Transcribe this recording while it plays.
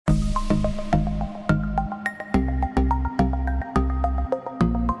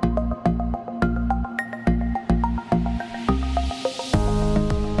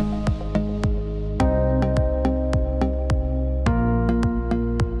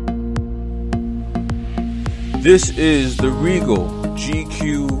This is the Regal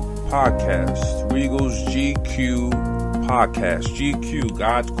GQ Podcast. Regal's GQ Podcast. GQ,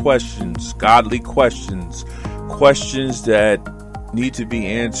 God's questions, godly questions, questions that need to be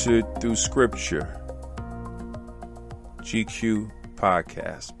answered through Scripture. GQ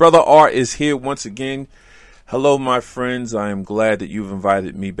Podcast. Brother Art is here once again. Hello, my friends. I am glad that you've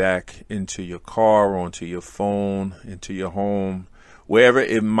invited me back into your car, onto your phone, into your home, wherever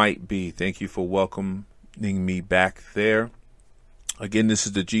it might be. Thank you for welcoming me back there. Again, this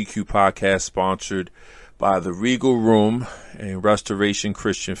is the GQ Podcast, sponsored by the Regal Room and Restoration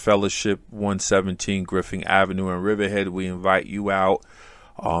Christian Fellowship, 117 Griffin Avenue in Riverhead. We invite you out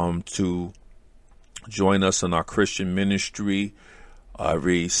to join us in our Christian ministry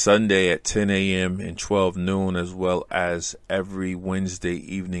every Sunday at 10 a.m. and 12 noon, as well as every Wednesday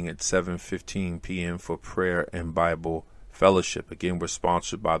evening at 7:15 p.m. for prayer and Bible fellowship. Again, we're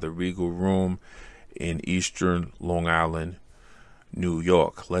sponsored by the Regal Room in Eastern Long Island, New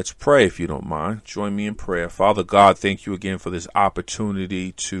York. Let's pray, if you don't mind. Join me in prayer. Father God, thank you again for this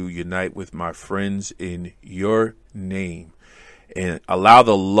opportunity to unite with my friends in your name and allow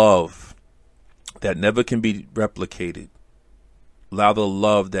the love that never can be replicated. Allow the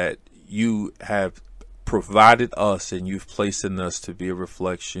love that you have provided us and you've placed in us to be a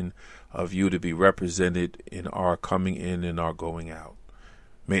reflection of you, to be represented in our coming in and our going out.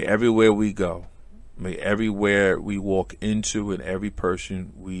 May everywhere we go, may everywhere we walk into and every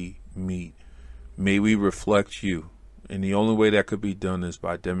person we meet, may we reflect you. And the only way that could be done is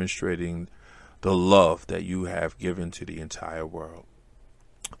by demonstrating the love that you have given to the entire world.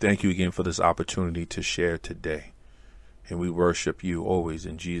 Thank you again for this opportunity to share today. And we worship you always.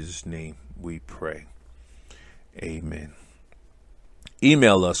 In Jesus' name we pray. Amen.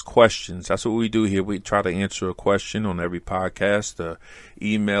 Email us questions. That's what we do here. We try to answer a question on every podcast. The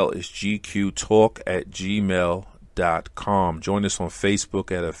email is gqtalk@gmail.com. Join us on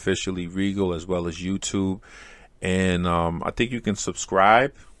Facebook at Officially Regal, as well as YouTube. And I think you can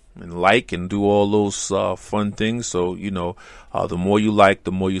subscribe and like and do all those fun things. So, the more you like,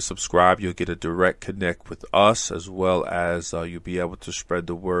 the more you subscribe, you'll get a direct connect with us, as well as you'll be able to spread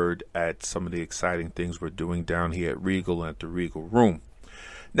the word at some of the exciting things we're doing down here at Regal and at the Regal Room.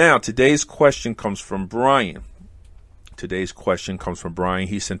 Now, today's question comes from Brian. He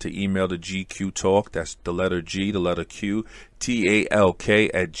sent an email to GQ Talk. That's the letter G, the letter Q, TALK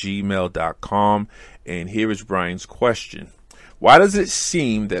 @gmail.com. And here is Brian's question. Why does it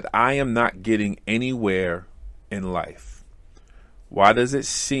seem that I am not getting anywhere in life? Why does it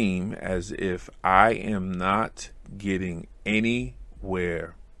seem as if I am not getting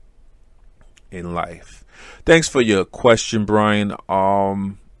anywhere in life? Thanks for your question, Brian.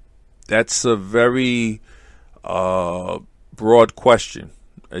 That's a very broad question.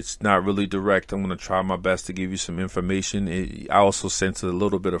 It's not really direct. I'm going to try my best to give you some information. I also sense a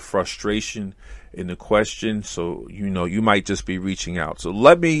little bit of frustration in the question. So, you might just be reaching out. So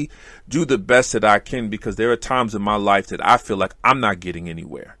let me do the best that I can, because there are times in my life that I feel like I'm not getting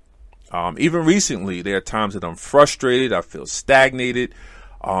anywhere. Even recently, there are times that I'm frustrated. I feel stagnated.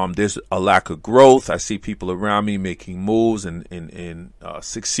 There's a lack of growth. I see people around me making moves and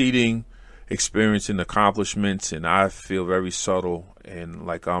succeeding, experiencing accomplishments, and I feel very subtle and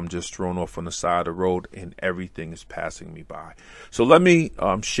like I'm just thrown off on the side of the road and everything is passing me by. So let me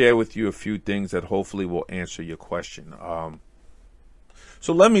share with you a few things that hopefully will answer your question.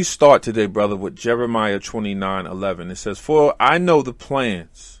 So let me start today, brother, with Jeremiah 29:11. It says, "For I know the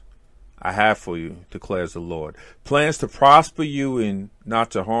plans I have for you, declares the Lord. Plans to prosper you and not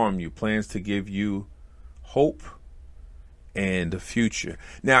to harm you. Plans to give you hope and a future."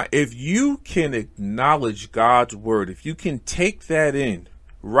 Now, if you can acknowledge God's word, if you can take that in,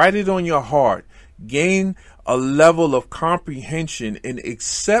 write it on your heart, gain a level of comprehension and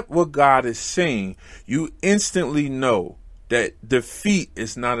accept what God is saying, you instantly know that defeat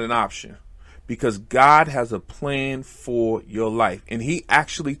is not an option. Because God has a plan for your life. And he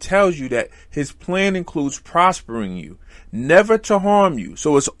actually tells you that his plan includes prospering you, never to harm you.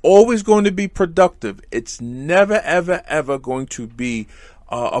 So it's always going to be productive. It's never, ever, ever going to be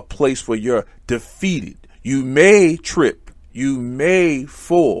a place where you're defeated. You may trip. You may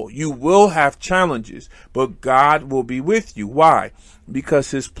fall. You will have challenges, but God will be with you. Why?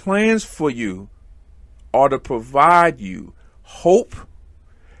 Because his plans for you are to provide you hope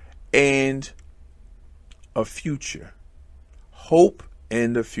and a future. Hope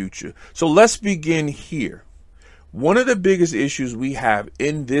and a future. So let's begin here. One of the biggest issues we have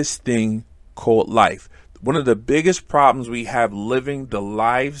in this thing called life, one of the biggest problems we have living the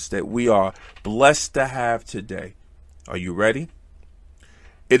lives that we are blessed to have today. Are you ready?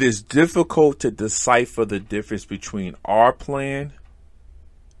 It is difficult to decipher the difference between our plan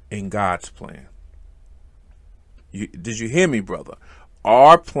and God's plan. Did you hear me, brother?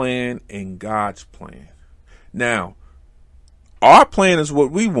 Our plan and God's plan. Now, our plan is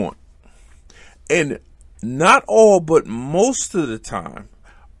what we want. And not all, but most of the time,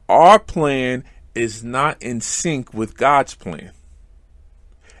 our plan is not in sync with God's plan.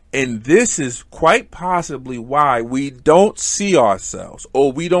 And this is quite possibly why we don't see ourselves,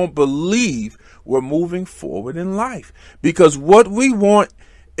 or we don't believe we're moving forward in life. Because what we want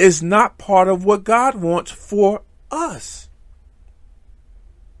is not part of what God wants for us.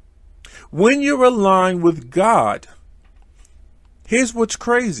 When you're aligned with God, here's what's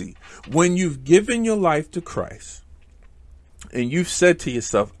crazy. When you've given your life to Christ and you've said to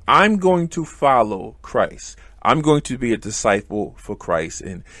yourself, I'm going to follow Christ. I'm going to be a disciple for Christ,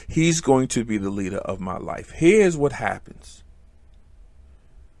 and he's going to be the leader of my life. Here's what happens.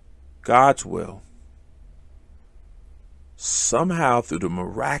 God's will, somehow through the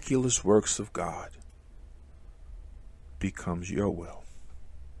miraculous works of God, becomes your will.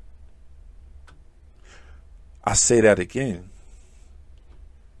 I say that again.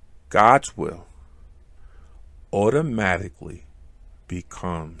 God's will automatically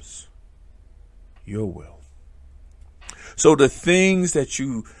becomes your will. So the things that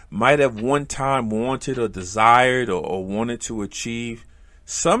you might have one time wanted or desired or wanted to achieve,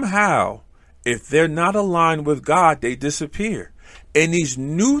 somehow, if they're not aligned with God, they disappear. And these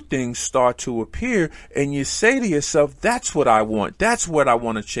new things start to appear, and you say to yourself, that's what I want. That's what I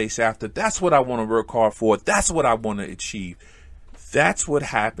want to chase after. That's what I want to work hard for. That's what I want to achieve. That's what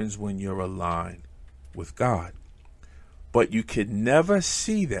happens when you're aligned with God. But you can never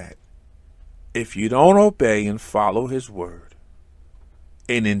see that if you don't obey and follow his word.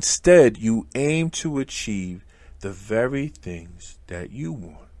 And instead, you aim to achieve the very things that you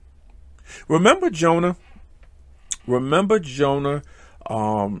want. Remember Jonah? The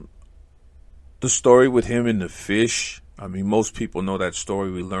story with him and the fish. I mean, most people know that story.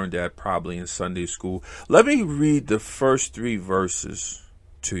 We learned that probably in Sunday school. Let me read the first 3 verses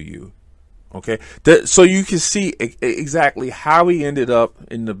to you. Okay, so you can see exactly how he ended up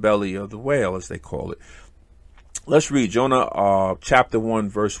in the belly of the whale, as they call it. Let's read Jonah chapter 1,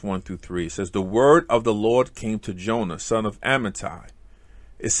 verse 1 through 3. It says, the word of the Lord came to Jonah, son of Amittai.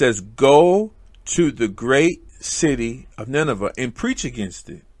 It says, go to the great city of Nineveh and preach against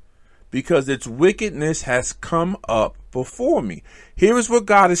it, because its wickedness has come up before me. Here is what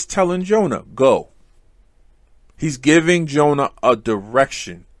God is telling Jonah. Go. He's giving Jonah a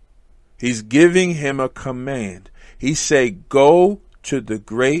direction. He's giving him a command. He say, go to the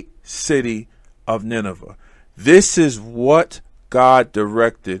great city of Nineveh. This is what God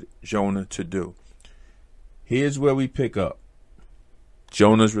directed Jonah to do. Here's where we pick up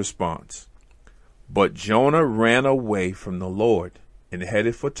Jonah's response. But Jonah ran away from the Lord and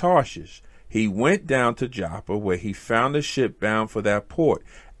headed for Tarshish. He went down to Joppa, where he found a ship bound for that port.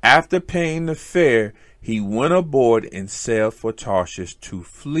 After paying the fare, he went aboard and sailed for Tarshish to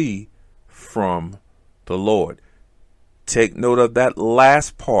flee from the Lord. Take note of that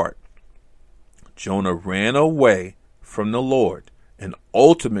last part. Jonah ran away from the Lord, and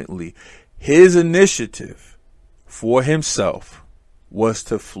ultimately his initiative for himself was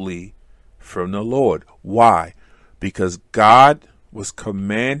to flee from the Lord. Why? Because God was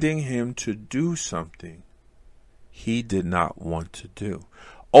commanding him to do something he did not want to do.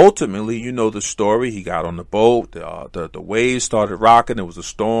 Ultimately, you know the story. He got on the boat. The waves started rocking. There was a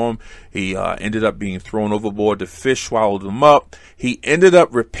storm. He ended up being thrown overboard. The fish swallowed him up. He ended up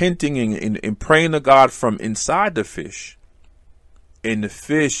repenting and praying to God from inside the fish. And the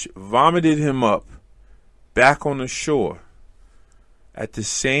fish vomited him up back on the shore at the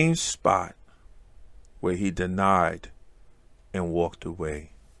same spot where he denied and walked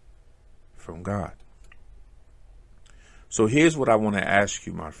away from God. So here's what I want to ask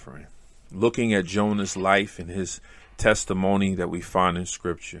you, my friend. Looking at Jonah's life and his testimony that we find in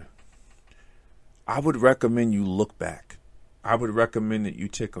Scripture, I would recommend you look back. I would recommend that you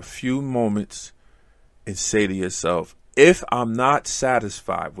take a few moments and say to yourself, if I'm not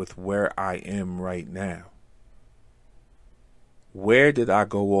satisfied with where I am right now, where did I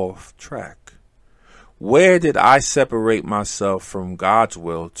go off track? Where did I separate myself from God's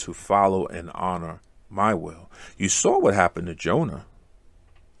will to follow and honor my will? You saw what happened to Jonah.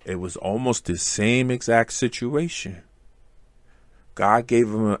 It was almost the same exact situation. God gave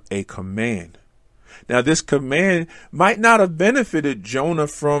him a command. Now, this command might not have benefited Jonah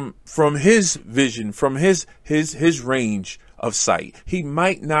from his vision, from his range of sight. He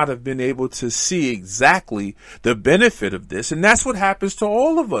might not have been able to see exactly the benefit of this. And that's what happens to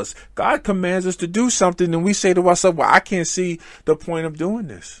all of us. God commands us to do something and we say to ourselves, well, I can't see the point of doing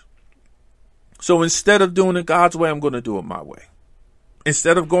this. So instead of doing it God's way, I'm going to do it my way.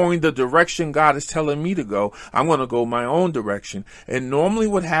 Instead of going the direction God is telling me to go, I'm going to go my own direction. And normally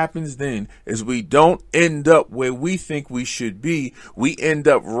what happens then is we don't end up where we think we should be. We end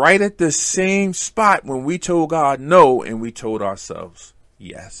up right at the same spot when we told God no and we told ourselves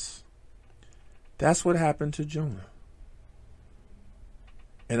yes. That's what happened to Jonah.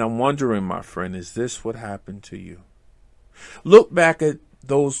 And I'm wondering, my friend, is this what happened to you? Look back at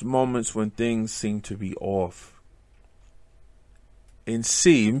those moments when things seem to be off. And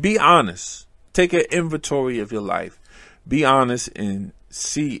see, and be honest. Take an inventory of your life. Be honest and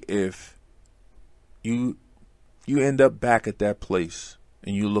see if you end up back at that place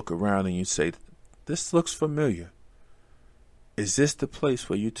and you look around and you say, this looks familiar. Is this the place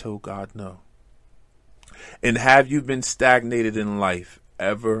where you told God no? And have you been stagnated in life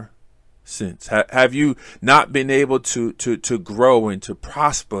ever since? Have you not been able to grow and to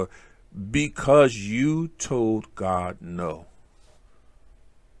prosper because you told God no?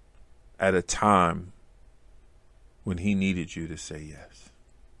 At a time when he needed you to say yes.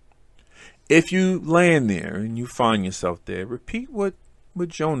 If you land there and you find yourself there, repeat what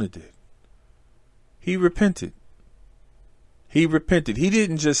Jonah did. He repented. He repented. He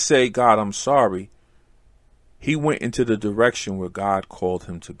didn't just say, God, I'm sorry. He went into the direction where God called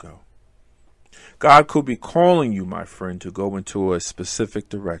him to go. God could be calling you, my friend, to go into a specific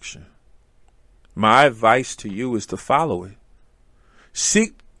direction. My advice to you is to follow it.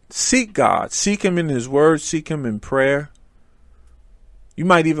 Seek God. Seek him in his word. Seek him in prayer. You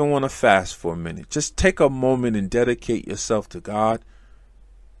might even want to fast for a minute. Just take a moment and dedicate yourself to God.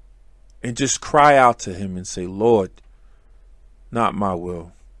 And just cry out to him and say, Lord, not my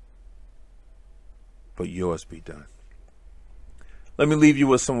will, but yours be done. Let me leave you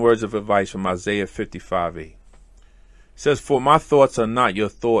with some words of advice from Isaiah 55:8. It says, for my thoughts are not your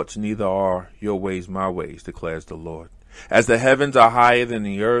thoughts, neither are your ways my ways, declares the Lord. As the heavens are higher than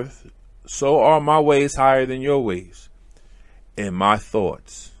the earth, so are my ways higher than your ways, and my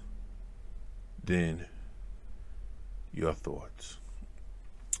thoughts than your thoughts.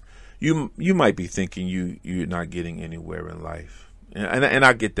 You might be thinking you're not getting anywhere in life. And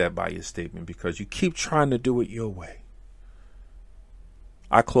I get that by your statement because you keep trying to do it your way.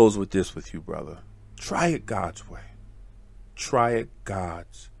 I close with this with you, brother. Try it God's way. Try it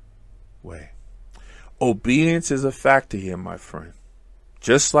God's way. Obedience is a factor here, my friend.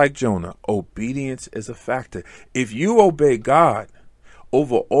 Just like Jonah, obedience is a factor. If you obey God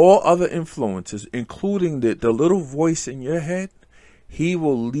over all other influences, including the little voice in your head, he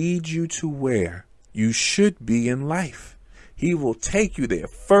will lead you to where you should be in life. He will take you there.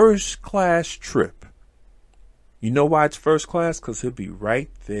 First class trip. You know why it's first class? Because he'll be right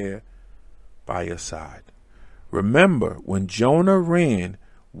there by your side. Remember, when Jonah ran,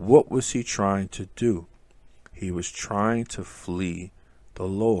 what was he trying to do? He was trying to flee the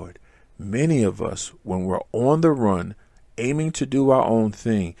Lord. Many of us, when we're on the run, aiming to do our own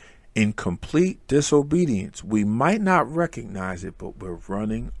thing, in complete disobedience, we might not recognize it, but we're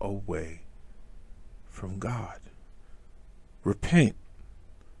running away from God. Repent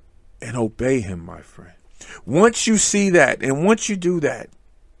and obey him, my friend. Once you see that and once you do that,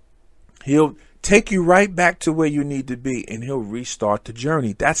 he'll take you right back to where you need to be and he'll restart the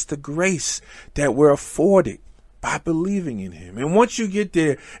journey. That's the grace that we're afforded by believing in him. And once you get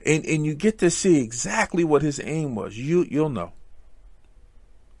there and you get to see exactly what his aim was, you'll know.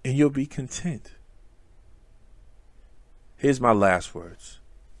 And you'll be content. Here's my last words.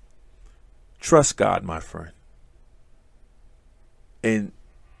 Trust God, my friend. And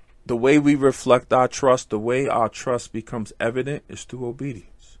the way we reflect our trust, the way our trust becomes evident is through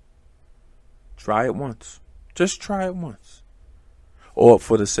obedience. Try it once. Just try it once. Or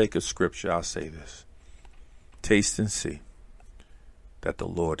for the sake of scripture, I'll say this. Taste and see that the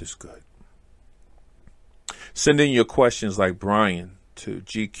Lord is good. Send in your questions like Brian to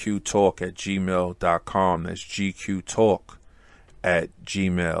gqtalk@gmail.com. That's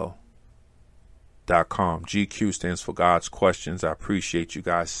gqtalk@gmail.com. GQ stands for God's Questions. I appreciate you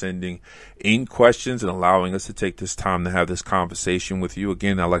guys sending in questions and allowing us to take this time to have this conversation with you.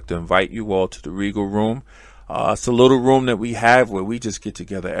 Again, I'd like to invite you all to the Regal Room. It's a little room that we have where we just get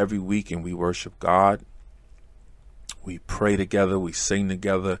together every week and we worship God. We pray together. We sing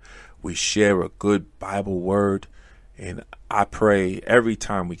together. We share a good Bible word. And I pray every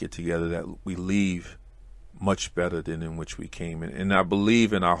time we get together that we leave much better than in which we came. And I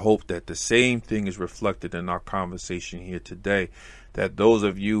believe and I hope that the same thing is reflected in our conversation here today, that those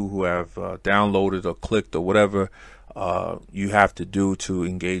of you who have downloaded or clicked or whatever you have to do to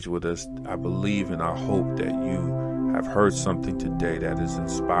engage with us, I believe and I hope that you have heard something today that is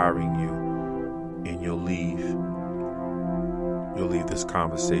inspiring you, and you'll leave this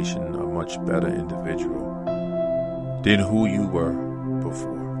conversation a much better individual than who you were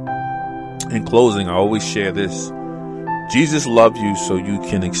before. In closing, I always share this. Jesus loved you so you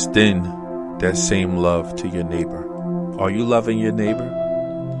can extend that same love to your neighbor. Are you loving your neighbor?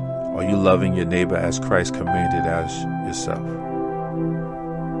 Are you loving your neighbor as Christ commanded as yourself?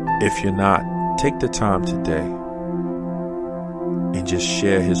 If you're not, take the time today and just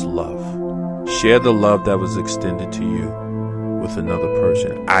share his love. Share the love that was extended to you with another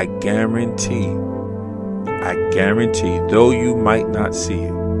person. I guarantee, though you might not see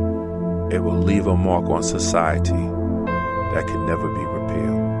it, it will leave a mark on society that can never be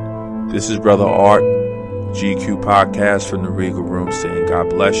repaired. This is Brother Art, GQ Podcast from the Regal Room, saying God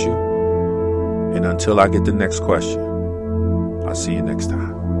bless you. And until I get the next question, I'll see you next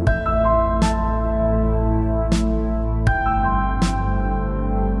time.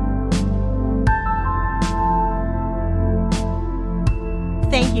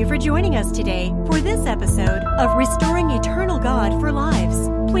 Thank you for joining us today for this episode of Restoring Eternal God for Lives.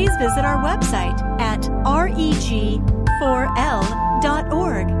 Please visit our website at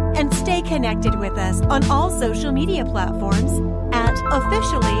reg4l.org and stay connected with us on all social media platforms at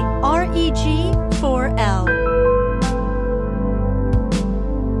officially reg4l.